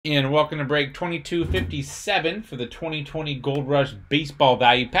And welcome to break 2257 for the 2020 Gold Rush Baseball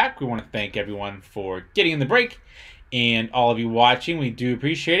Value Pack. We want to thank everyone for getting in the break and all of you watching. We do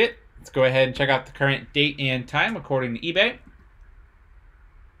appreciate it. Let's go ahead and check out the current date and time according to eBay.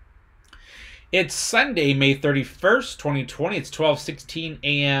 It's Sunday, May 31st, 2020. It's 12:16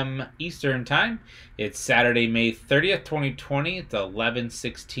 a.m. Eastern Time. It's Saturday, May 30th, 2020. It's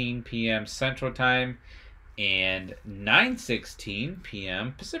 11:16 p.m. Central Time and 9:16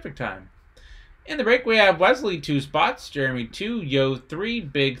 p.m. Pacific Time. In the break, we have Wesley 2 spots, Jeremy 2, Yo 3,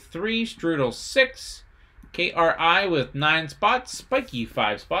 Big 3, Strudel 6, KRI with 9 spots, Spiky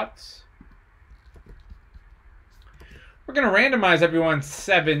 5 spots. We're going to randomize everyone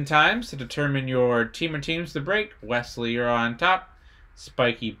 7 times to determine your team or teams to break. Wesley, you're on top.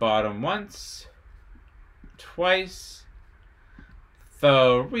 Spiky bottom once, twice,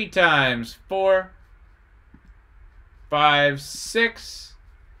 3 times, 4, 5, 6,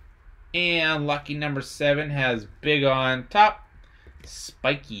 and lucky number 7 has Big on top,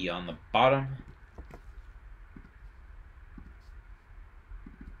 Spiky on the bottom.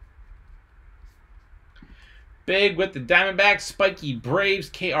 Big with the Diamondbacks, Spiky Braves,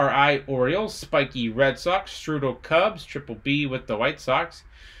 KRI Orioles, Spiky Red Sox, Strudel Cubs, Triple B with the White Sox,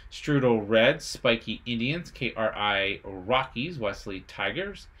 Strudel Reds, Spiky Indians, KRI Rockies, Wesley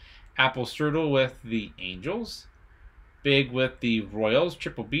Tigers, Apple Strudel with the Angels, Big with the Royals,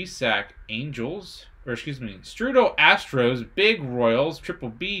 Triple B Sack Angels, Strudel Astros, Big Royals, Triple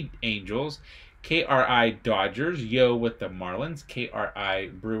B Angels, KRI Dodgers, Yo with the Marlins,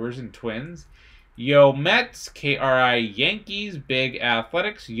 KRI Brewers and Twins, Yo Mets, KRI Yankees, Big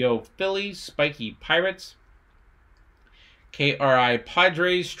Athletics, Yo Phillies, Spiky Pirates, KRI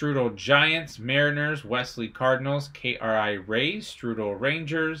Padres, Strudel Giants, Mariners, Wesley Cardinals, KRI Rays, Strudel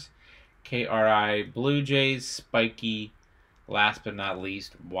Rangers, KRI Blue Jays, Spiky, last but not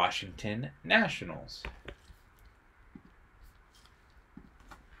least, Washington Nationals.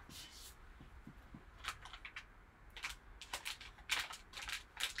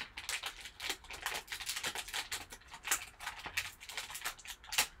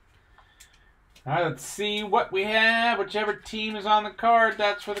 All right, let's see what we have. Whichever team is on the card,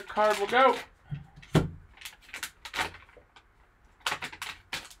 that's where the card will go.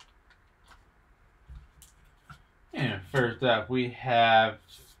 And first up, we have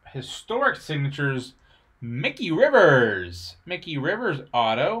historic signatures, Mickey Rivers. Mickey Rivers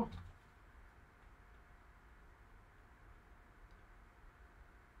auto.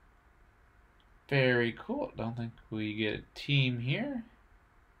 Very cool. Don't think we get a team here.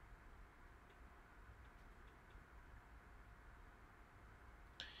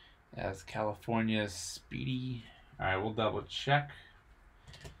 That's California's Speedy. All right, we'll double check.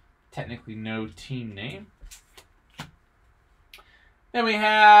 Technically no team name. Then we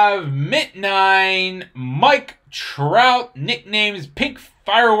have Mint 9, Mike Trout, nicknames Pink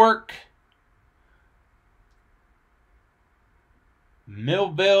Firework,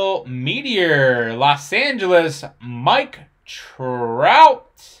 Millville Meteor, Los Angeles, Mike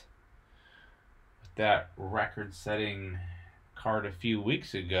Trout. With that record-setting card a few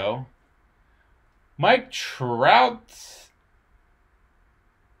weeks ago. Mike Trout,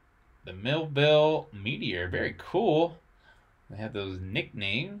 the Millville Meteor, very cool. They have those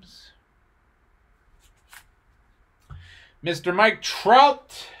nicknames. Mr. Mike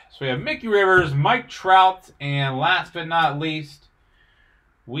Trout. So we have Mickey Rivers, Mike Trout, and last but not least,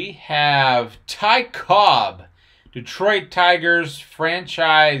 we have Ty Cobb, Detroit Tigers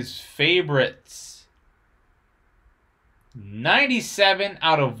franchise favorites. 97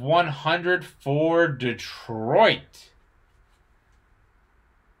 out of 100 for Detroit.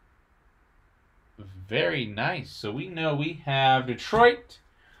 Very nice. So we know we have Detroit,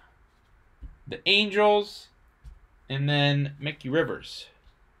 the Angels, and then Mickey Rivers.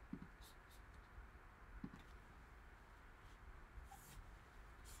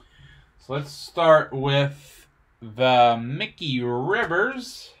 So let's start with the Mickey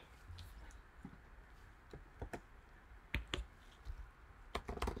Rivers.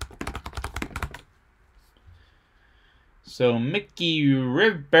 So Mickey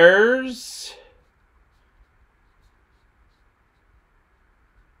Rivers.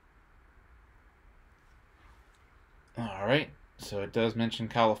 All right, so it does mention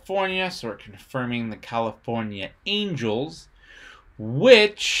California, so we're confirming the California Angels,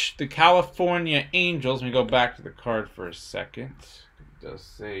 which the California Angels, let me go back to the card for a second. It does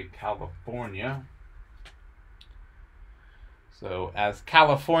say California. So as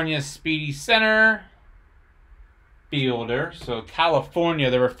California's Speedy Center fielder, so California,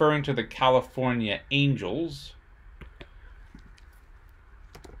 they're referring to the California Angels.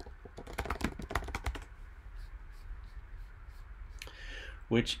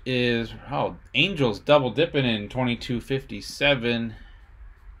 which is, oh, Angels double dipping in 2257.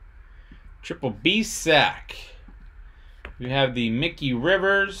 Triple B sack. We have the Mickey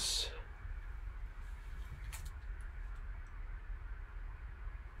Rivers.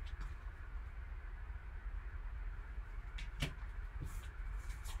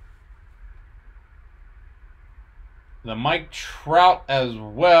 The Mike Trout as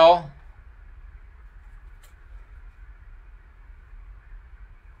well.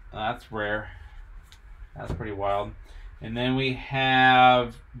 That's rare. That's pretty wild. And then we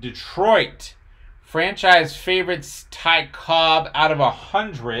have Detroit. Franchise favorites Ty Cobb out of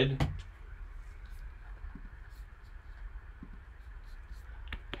 100.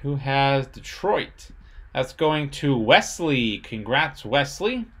 Who has Detroit? That's going to Wesley. Congrats,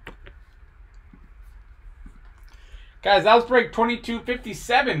 Wesley. Guys, that was break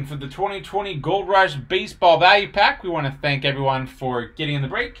 2257 for the 2020 Gold Rush Baseball Value Pack. We want to thank everyone for getting in the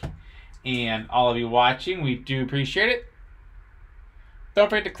break. And all of you watching, we do appreciate it. Don't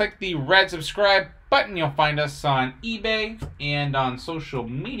forget to click the red subscribe button. You'll find us on eBay and on social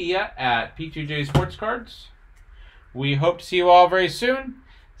media at P2J Sports Cards. We hope to see you all very soon.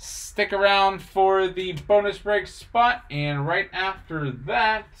 Stick around for the bonus break spot. And right after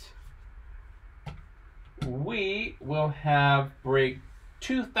that, we will have break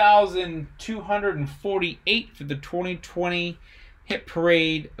 2,248 for the 2020 Hit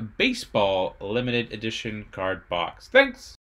Parade Baseball Limited Edition card box. Thanks.